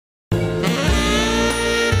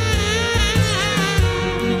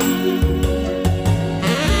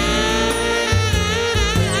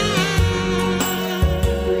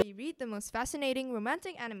most fascinating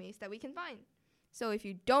romantic animes that we can find. So if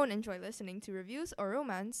you don't enjoy listening to reviews or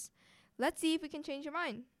romance, let's see if we can change your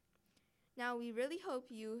mind. Now, we really hope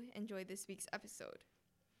you enjoyed this week's episode.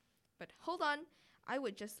 But hold on, I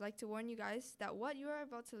would just like to warn you guys that what you are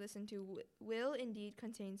about to listen to will indeed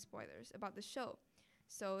contain spoilers about the show.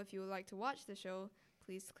 So if you would like to watch the show,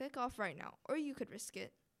 please click off right now, or you could risk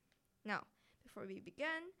it. Now, before we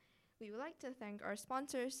begin, we would like to thank our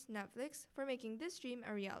sponsors, Netflix, for making this dream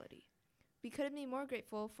a reality. We couldn't be more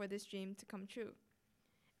grateful for this dream to come true.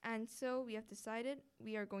 And so we have decided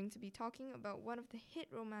we are going to be talking about one of the hit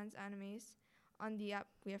romance animes on the app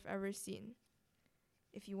we have ever seen.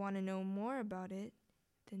 If you want to know more about it,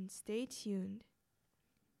 then stay tuned.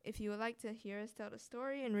 If you would like to hear us tell the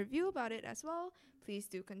story and review about it as well, please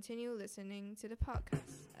do continue listening to the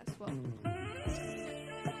podcast as well.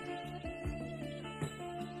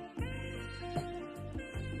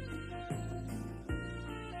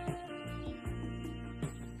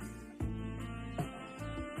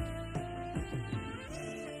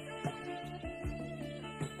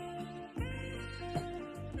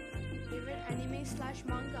 Favorite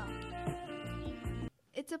anime/manga.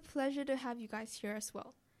 It's a pleasure to have you guys here as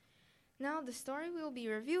well. Now, the story we'll be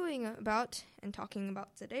reviewing about and talking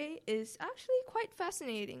about today is actually quite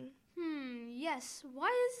fascinating. Yes.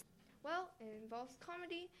 Why is... Well, it involves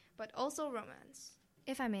comedy, but also romance.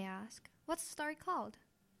 If I may ask, what's the story called?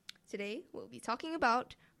 Today, we'll be talking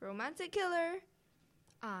about Romantic Killer.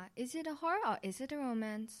 Is it a horror or is it a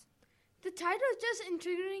romance? The title is just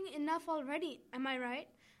intriguing enough already, am I right?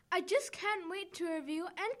 I just can't wait to review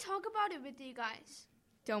and talk about it with you guys.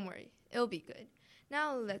 Don't worry, it'll be good.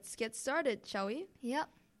 Now, let's get started, shall we? Yep.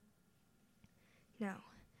 Now,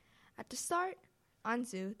 at the start,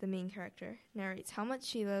 Anzu, the main character, narrates how much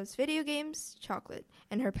she loves video games, chocolate,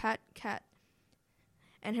 and her pet cat,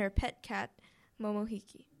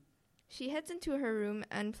 Momohiki. She heads into her room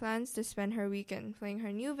and plans to spend her weekend playing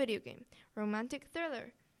her new video game, Romantic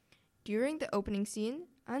Thriller. During the opening scene,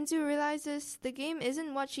 Anzu realizes the game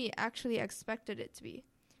isn't what she actually expected it to be.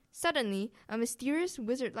 Suddenly, a mysterious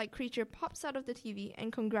wizard-like creature pops out of the TV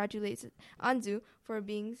and congratulates Anzu for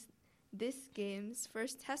being this game's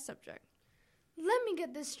first test subject. Let me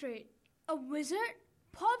get this straight. A wizard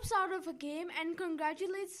pops out of a game and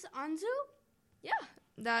congratulates Anzu? Yeah,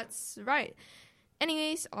 that's right.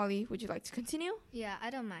 Anyways, Ollie, would you like to continue? Yeah, I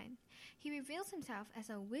don't mind. He reveals himself as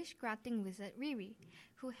a wish-granting wizard, Riri,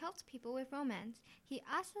 who helps people with romance. He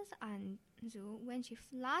asks Anzu when she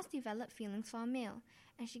last developed feelings for a male,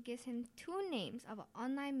 and she gives him 2 names of an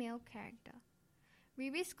online male character.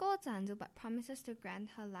 Riri scolds Anzu but promises to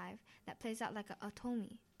grant her life that plays out like a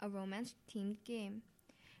Otomi, a romance-themed game.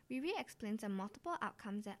 Riri explains the multiple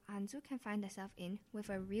outcomes that Anzu can find herself in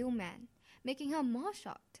with a real man, making her more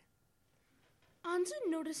shocked. Anzu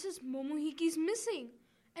notices Momohiki's missing,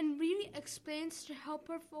 and Riri explains to help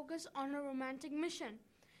her focus on her romantic mission.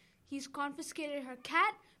 He's confiscated her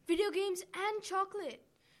cat, video games, and chocolate.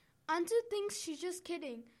 Anzu thinks she's just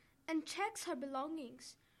kidding and checks her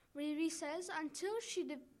belongings. Riri says until she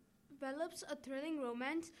develops a thrilling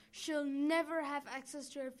romance, she'll never have access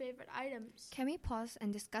to her favorite items. Can we pause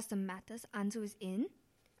and discuss the matters Anzu is in?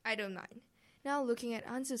 I don't mind. Now, looking at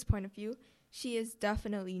Anzu's point of view, she is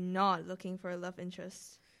definitely not looking for a love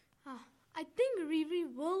interest. I think Riri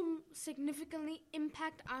will significantly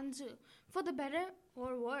impact Anzu, for the better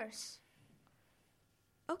or worse.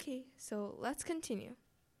 Okay, so let's continue.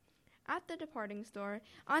 At the departing store,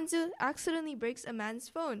 Anzu accidentally breaks a man's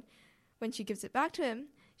phone. When she gives it back to him,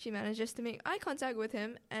 she manages to make eye contact with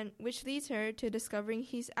him, and which leads her to discovering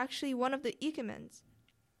he's actually one of the Ikemens,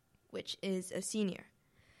 which is a senior.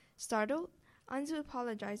 Startled, Anzu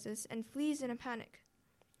apologizes and flees in a panic.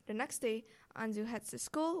 The next day, Anzu heads to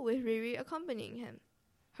school with Riri accompanying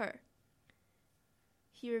her.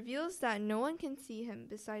 He reveals that no one can see him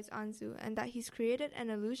besides Anzu and that he's created an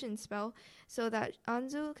illusion spell so that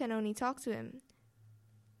Anzu can talk to him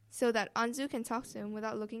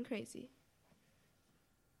without looking crazy.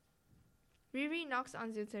 Riri knocks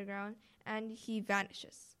Anzu to the ground and he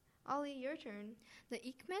vanishes. Ollie, your turn. The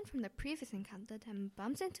Ikemen from the previous encounter then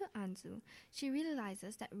bumps into Anzu. She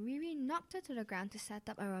realizes that Riri knocked her to the ground to set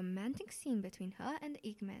up a romantic scene between her and the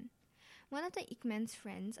Ikemen. One of the Ikemen's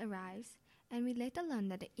friends arrives, and we later learn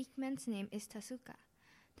that the Ikemen's name is Tezuka.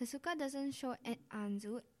 Tezuka doesn't show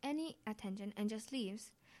Anzu any attention and just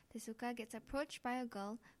leaves. Tezuka gets approached by a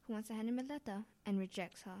girl who wants to hand him a letter and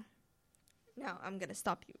rejects her. Now, I'm going to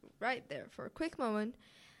stop you right there for a quick moment.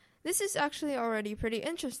 This is actually already pretty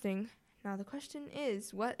interesting. Now the question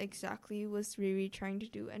is, what exactly was Riri trying to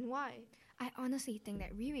do and why? I honestly think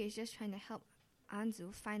that Riri is just trying to help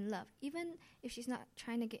Anzu find love, even if she's not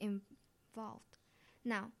trying to get involved.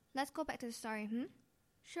 Now, let's go back to the story,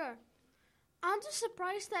 Sure. Anzu's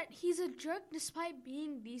surprised that he's a jerk despite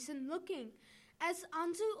being decent looking, as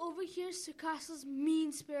Anzu overhears Tsukasa's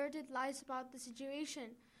mean-spirited lies about the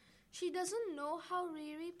situation. She doesn't know how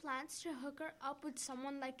Riri plans to hook her up with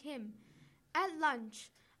someone like him. At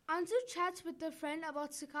lunch, Anzu chats with her friend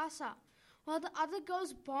about Tsukasa, while the other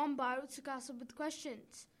girls bombard Tsukasa with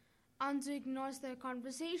questions. Anzu ignores their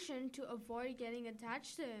conversation to avoid getting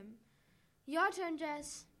attached to him. Your turn,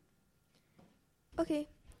 Jess. Okay.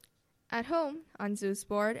 At home, Anzu's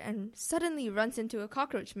bored and suddenly runs into a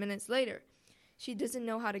cockroach minutes later. She doesn't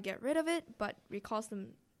know how to get rid of it, but recalls the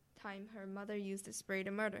time her mother used a spray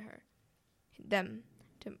to murder her.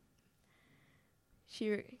 She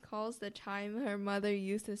recalls the time her mother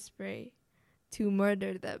used a spray to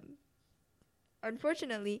murder them.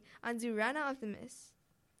 Unfortunately, Anzu ran out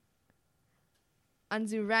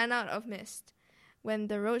of mist. When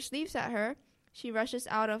the roach leaps at her, she rushes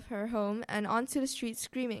out of her home and onto the street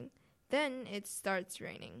screaming. Then it starts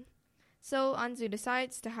raining. So Anzu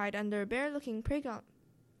decides to hide under a bear-looking playground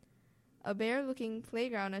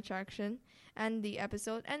attraction, and the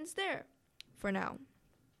episode ends there, for now.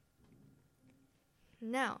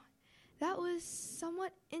 Now, that was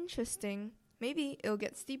somewhat interesting. Maybe it'll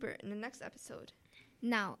get steeper in the next episode.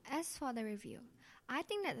 Now, as for the review, I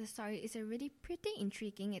think that the story is really pretty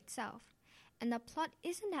intriguing itself, and the plot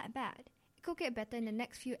isn't that bad. It could get better in the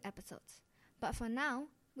next few episodes. But for now,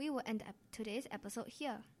 we will end today's episode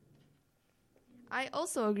here. I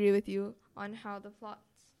also agree with you on how the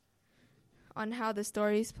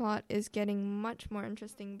story's plot is getting much more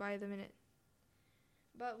interesting by the minute.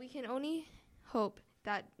 But we can only hope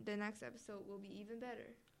that the next episode will be even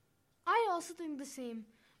better. I also think the same,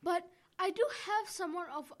 but I do have somewhat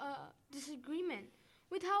of a disagreement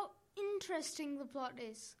with how interesting the plot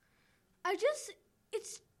is.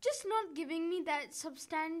 It's just not giving me that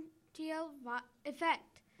substantial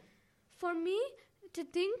effect. For me to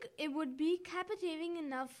think it would be captivating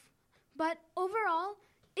enough, but overall,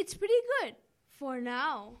 it's pretty good for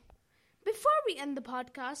now. Before we end the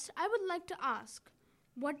podcast, I would like to ask,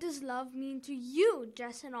 what does love mean to you,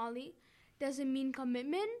 Jess and Ollie? Does it mean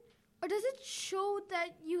commitment? Or does it show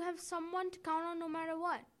that you have someone to count on no matter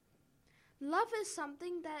what? Love is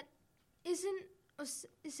something that isn't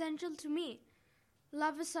essential to me.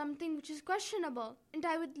 Love is something which is questionable, and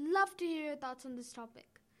I would love to hear your thoughts on this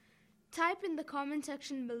topic. Type in the comment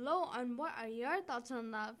section below on what are your thoughts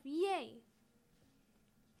on love. Yay!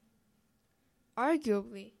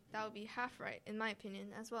 Arguably, that would be half right, in my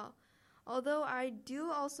opinion, as well. Although I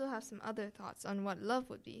do also have some other thoughts on what love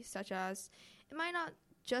would be, such as it might not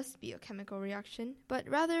just be a chemical reaction, but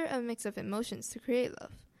rather a mix of emotions to create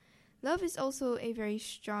love. Love is also a very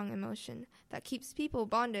strong emotion that keeps people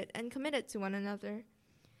bonded and committed to one another.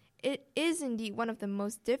 It is indeed one of the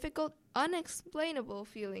most difficult, unexplainable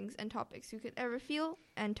feelings and topics you could ever feel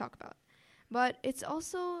and talk about. But it's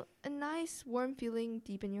also a nice, warm feeling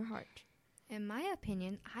deep in your heart. In my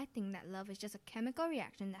opinion, I think that love is just a chemical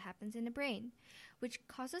reaction that happens in the brain, which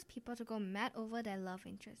causes people to go mad over their love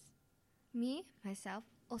interest. Me, myself,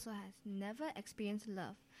 also has never experienced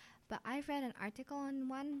love, but I've read an article on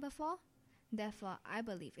one before. Therefore, I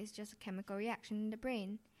believe it's just a chemical reaction in the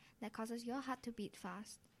brain that causes your heart to beat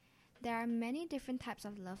fast. There are many different types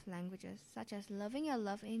of love languages, such as loving your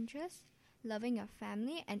love interest, loving your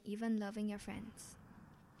family, and even loving your friends.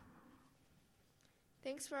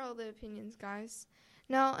 Thanks for all the opinions, guys.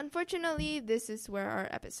 Now, unfortunately, this is where our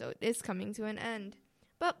episode is coming to an end.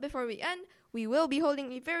 But before we end, we will be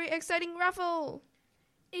holding a very exciting raffle.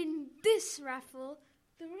 In this raffle,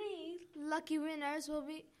 3 lucky winners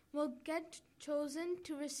will get chosen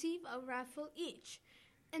to receive a raffle each.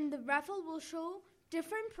 And the raffle will show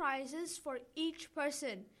different prizes for each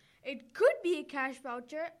person. It could be a cash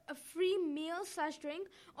voucher, a free meal/drink,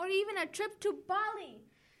 or even a trip to Bali.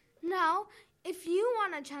 Now, if you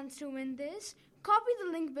want a chance to win this, copy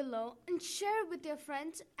the link below and share it with your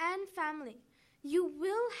friends and family. You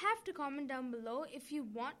will have to comment down below if you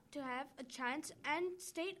want to have a chance and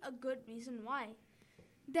state a good reason why.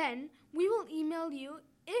 Then, we will email you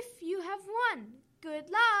if you have won. Good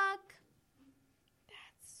luck!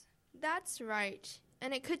 That's right.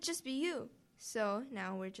 And it could just be you. So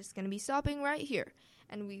now we're just going to be stopping right here.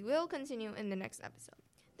 And we will continue in the next episode.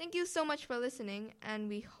 Thank you so much for listening. And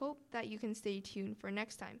we hope that you can stay tuned for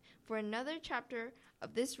next time for another chapter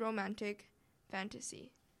of this romantic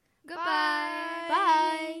fantasy. Goodbye.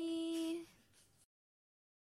 Bye.